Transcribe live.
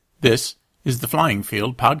This is the Flying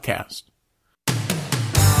Field Podcast.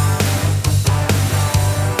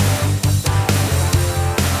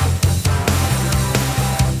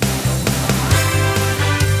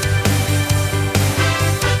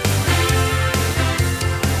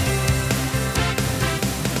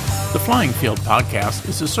 The Flying Field Podcast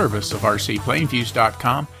is a service of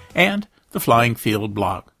rcplainviews.com and the Flying Field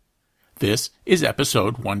blog. This is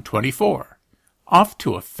episode 124, Off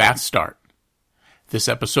to a Fast Start. This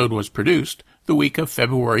episode was produced the week of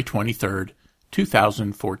February 23rd,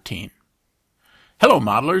 2014. Hello,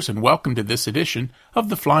 modelers, and welcome to this edition of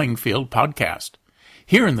the Flying Field Podcast.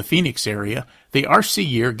 Here in the Phoenix area, the RC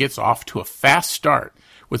year gets off to a fast start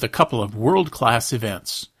with a couple of world-class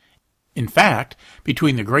events. In fact,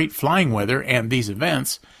 between the great flying weather and these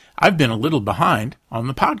events, I've been a little behind on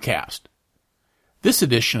the podcast. This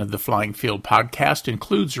edition of the Flying Field Podcast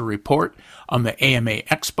includes a report on the AMA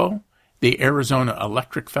Expo, the Arizona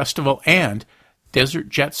Electric Festival, and Desert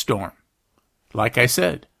Jet Storm. Like I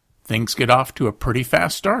said, things get off to a pretty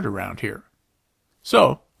fast start around here.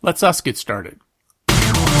 So, let's us get started.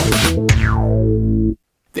 The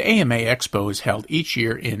AMA Expo is held each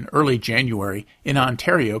year in early January in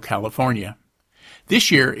Ontario, California.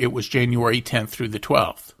 This year it was January 10th through the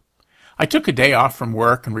 12th. I took a day off from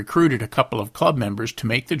work and recruited a couple of club members to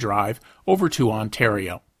make the drive over to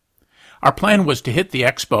Ontario. Our plan was to hit the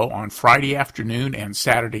expo on Friday afternoon and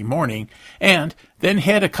Saturday morning, and then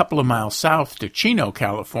head a couple of miles south to Chino,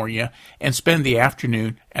 California, and spend the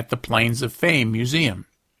afternoon at the Plains of Fame Museum.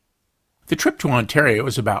 The trip to Ontario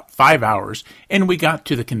was about 5 hours, and we got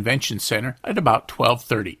to the convention center at about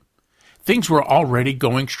 12:30. Things were already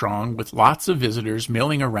going strong, with lots of visitors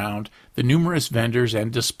milling around the numerous vendors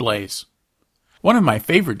and displays. One of my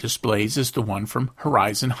favorite displays is the one from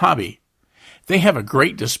Horizon Hobby. They have a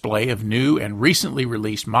great display of new and recently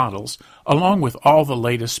released models, along with all the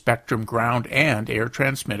latest Spectrum ground and air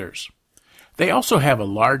transmitters. They also have a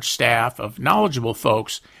large staff of knowledgeable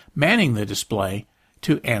folks manning the display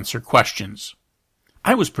to answer questions.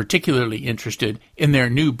 I was particularly interested in their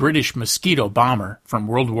new British Mosquito bomber from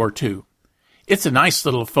World War II. It's a nice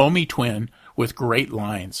little foamy twin with great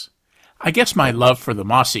lines. I guess my love for the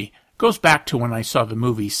Mossy goes back to when I saw the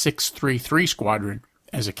movie 633 Squadron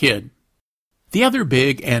as a kid. The other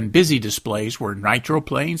big and busy displays were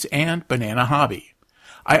Nitroplanes and Banana Hobby.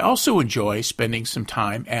 I also enjoy spending some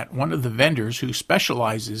time at one of the vendors who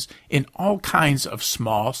specializes in all kinds of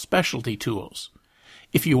small specialty tools.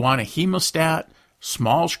 If you want a hemostat,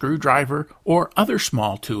 small screwdriver, or other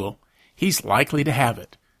small tool, he's likely to have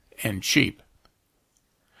it, and cheap.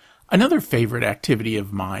 Another favorite activity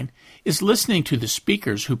of mine is listening to the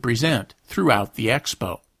speakers who present throughout the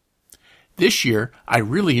expo. This year, I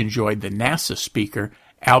really enjoyed the NASA speaker,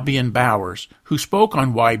 Albion Bowers, who spoke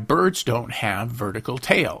on why birds don't have vertical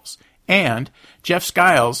tails, and Jeff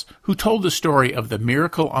Skiles, who told the story of the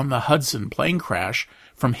Miracle on the Hudson plane crash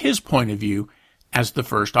from his point of view as the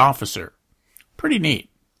first officer. Pretty neat.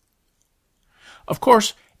 Of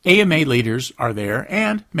course, AMA leaders are there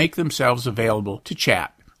and make themselves available to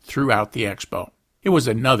chat throughout the expo. It was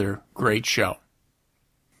another great show.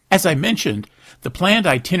 As I mentioned, the planned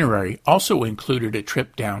itinerary also included a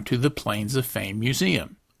trip down to the Plains of Fame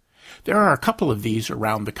Museum. There are a couple of these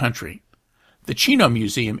around the country. The Chino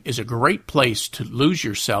Museum is a great place to lose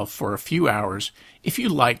yourself for a few hours if you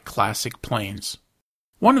like classic planes.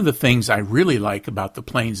 One of the things I really like about the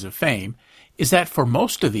Plains of Fame is that for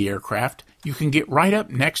most of the aircraft, you can get right up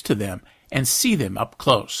next to them and see them up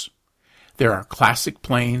close. There are classic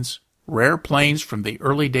planes, rare planes from the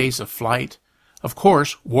early days of flight, of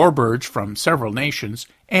course, warbirds from several nations,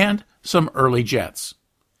 and some early jets.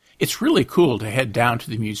 It's really cool to head down to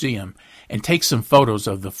the museum and take some photos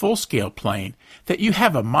of the full-scale plane that you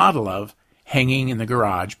have a model of hanging in the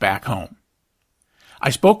garage back home. I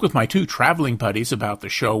spoke with my two traveling buddies about the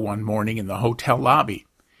show one morning in the hotel lobby.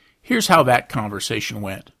 Here's how that conversation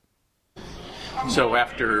went. So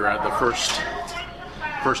after the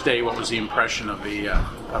first day, what was the impression of the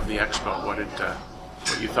expo? What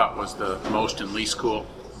you thought was the most and least cool?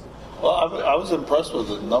 Well, I was impressed with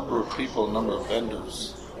the number of people, number of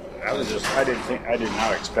vendors. I did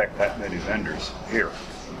not expect that many vendors here.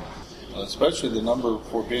 Especially the number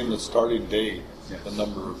for being the starting day. Yeah. The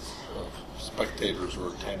number of spectators or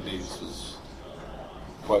attendees is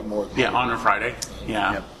quite more than on a Friday.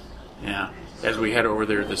 Yeah. As we head over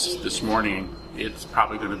there this morning, it's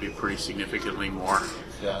probably going to be pretty significantly more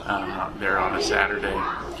there on a Saturday.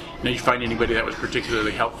 Did you find anybody that was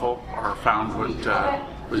particularly helpful or found what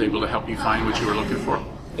was able to help you find what you were looking for?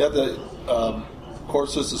 Yeah, of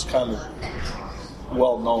course, this is kind of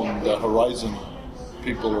well known. The Horizon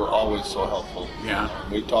people were always so helpful. Yeah.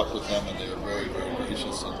 We talked with them, and they were very, very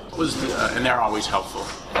gracious. And they're always helpful.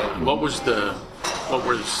 What was the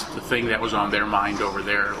thing that was on their mind over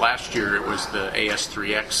there? Last year it was the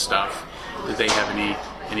AS3X stuff. Did they have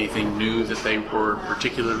anything new that they were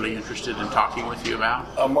particularly interested in talking with you about?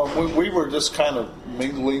 We were just kind of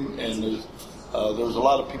mingling, and there was a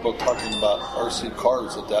lot of people talking about RC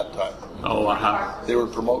cars at that time. Oh, They were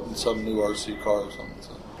promoting some new RC cars.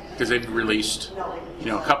 Because they've released,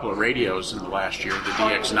 a couple of radios in the last year. The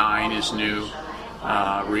DX9 is new,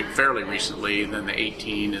 fairly recently. And then the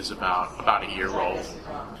 18 is about a year old.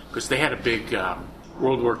 Because they had a big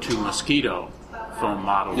World War II Mosquito foam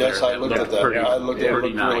model. Yes, there I looked at that. I looked at it. It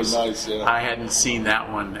looked nice. Really nice. Yeah. I hadn't seen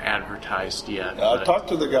that one advertised yet. Yeah, I talked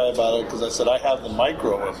to the guy about it because I said I have the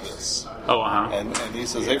micro of this. Oh, And he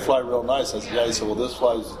says they fly real nice. I said, yeah. He said, well, this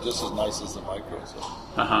flies just as nice as the micro.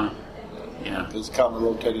 So. Yeah. It's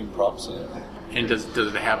counter-rotating props in it. And does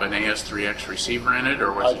it have an AS3X receiver in it,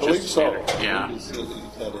 or was I it just believe so. Yeah. It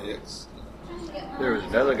had AX. There was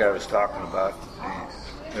another guy was talking about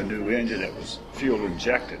the new engine that was fuel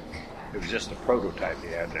injected. It was just a prototype he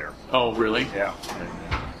had there. Oh, really? Yeah.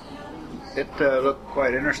 It looked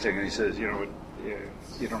quite interesting. And he says, you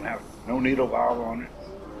don't have no needle valve on it,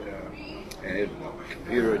 and it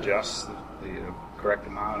computer adjusts the correct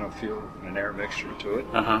amount of fuel and air mixture to it.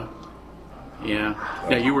 Yeah.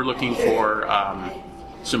 Now, you were looking for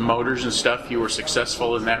some motors and stuff. You were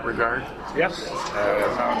successful in that regard? Yes.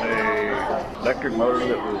 I found a electric motor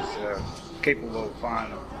that was capable of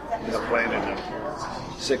flying the plane in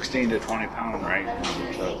the 16 to 20 pound range.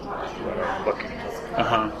 So what I'm looking for.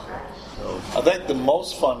 So I think the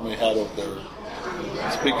most fun we had over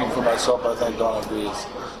there, speaking for myself, I think Don agrees,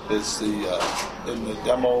 is in the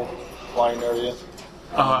demo flying area.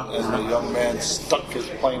 And the young man stuck his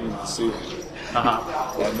plane in the ceiling.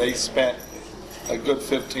 And they spent a good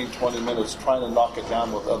 15-20 minutes trying to knock it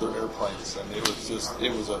down with other airplanes, and it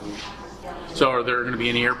was a hoot. So are there going to be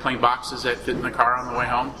any airplane boxes that fit in the car on the way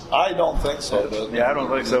home? I don't think so. Yeah, I don't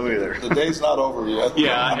think so either. The day's not over yet.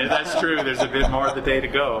 Yeah, that's true. There's a bit more of the day to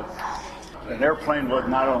go. An airplane was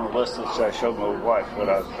not on the list that I showed my wife what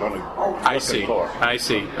I was going to look for. I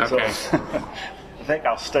see. Okay. So, I think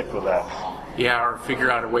I'll stick with that. Yeah, or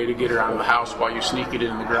figure out a way to get her out of the house while you sneak it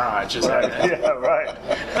in the garage. Is that it? Yeah, right.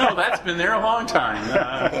 No, that's been there a long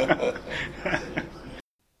time.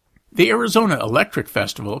 The Arizona Electric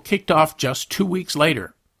Festival kicked off just 2 weeks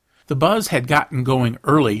later. The buzz had gotten going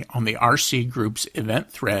early on the RC Group's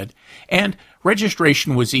event thread, and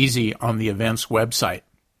registration was easy on the event's website.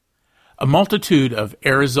 A multitude of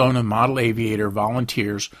Arizona Model Aviator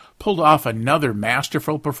volunteers pulled off another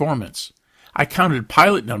masterful performance. I counted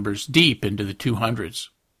pilot numbers deep into the 200s.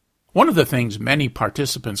 One of the things many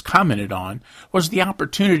participants commented on was the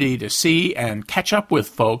opportunity to see and catch up with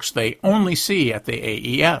folks they only see at the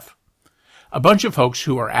AEF. A bunch of folks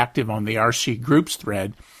who are active on the RC Groups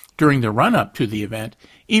thread during the run-up to the event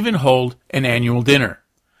even hold an annual dinner,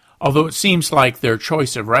 although it seems like their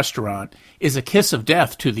choice of restaurant is a kiss of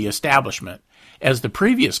death to the establishment, as the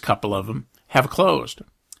previous couple of them have closed.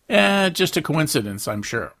 Just a coincidence, I'm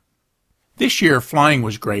sure. This year, flying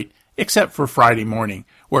was great, except for Friday morning,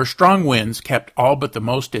 where strong winds kept all but the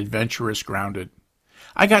most adventurous grounded.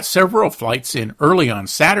 I got several flights in early on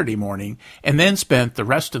Saturday morning, and then spent the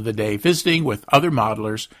rest of the day visiting with other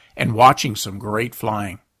modelers and watching some great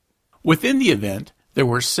flying. Within the event, there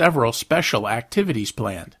were several special activities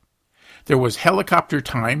planned. There was helicopter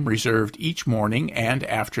time reserved each morning and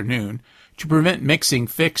afternoon to prevent mixing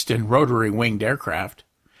fixed and rotary-winged aircraft,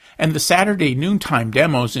 and the Saturday noontime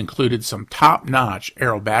demos included some top-notch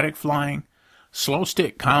aerobatic flying,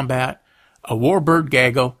 slow-stick combat, a warbird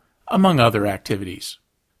gaggle, among other activities.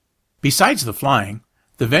 Besides the flying,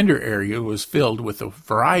 the vendor area was filled with a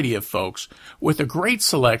variety of folks with a great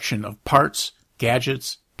selection of parts,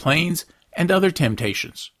 gadgets, planes, and other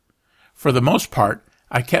temptations. For the most part,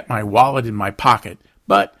 I kept my wallet in my pocket,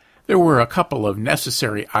 but there were a couple of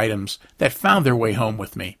necessary items that found their way home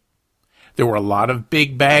with me. There were a lot of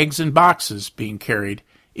big bags and boxes being carried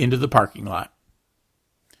into the parking lot.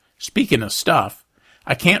 Speaking of stuff,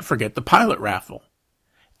 I can't forget the pilot raffle.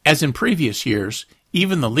 As in previous years,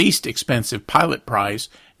 even the least expensive pilot prize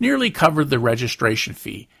nearly covered the registration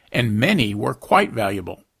fee, and many were quite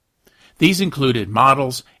valuable. These included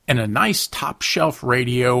models and a nice top-shelf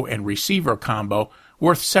radio and receiver combo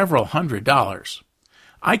worth several $100s.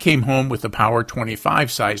 I came home with a Power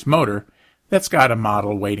 25-size motor that's got a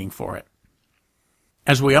model waiting for it.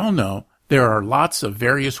 As we all know, there are lots of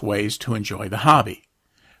various ways to enjoy the hobby.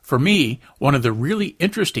 For me, one of the really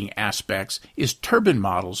interesting aspects is turbine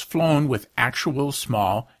models flown with actual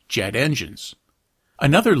small jet engines.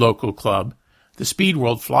 Another local club, the Speed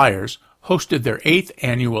World Flyers, hosted their 8th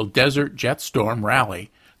annual Desert Jetstorm Rally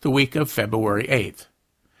the week of February 8th.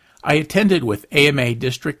 I attended with AMA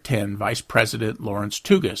District 10 Vice President Lawrence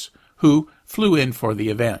Tugas, who flew in for the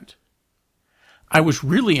event. I was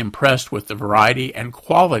really impressed with the variety and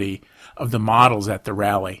quality of the models at the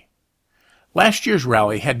rally. Last year's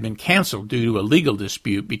rally had been canceled due to a legal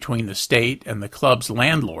dispute between the state and the club's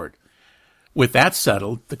landlord. With that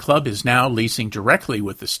settled, the club is now leasing directly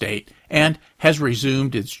with the state and has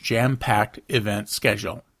resumed its jam-packed event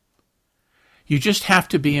schedule. You just have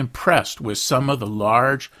to be impressed with some of the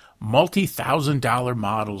large, multi-$1,000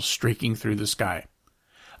 models streaking through the sky.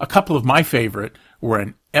 A couple of my favorite were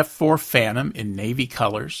an F-4 Phantom in Navy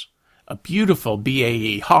colors, a beautiful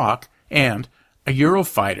BAE Hawk, and a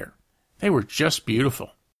Eurofighter. They were just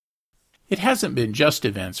beautiful. It hasn't been just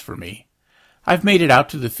events for me. I've made it out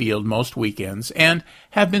to the field most weekends and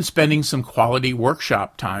have been spending some quality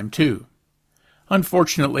workshop time too.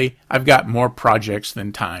 Unfortunately, I've got more projects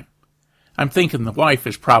than time. I'm thinking the wife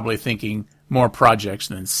is probably thinking more projects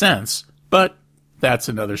than sense, but that's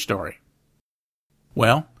another story.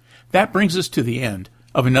 Well, that brings us to the end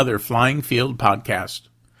of another Flying Field podcast.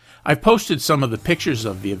 I've posted some of the pictures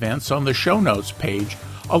of the events on the show notes page,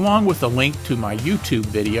 along with a link to my YouTube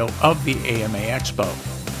video of the AMA Expo.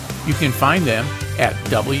 You can find them at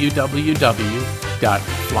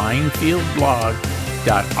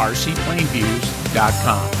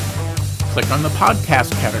www.flyingfieldblog.rcplaneviews.com. Click on the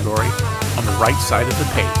podcast category on the right side of the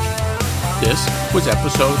page. This was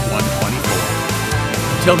episode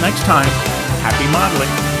 124. Until next time, happy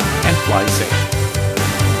modeling and fly safe.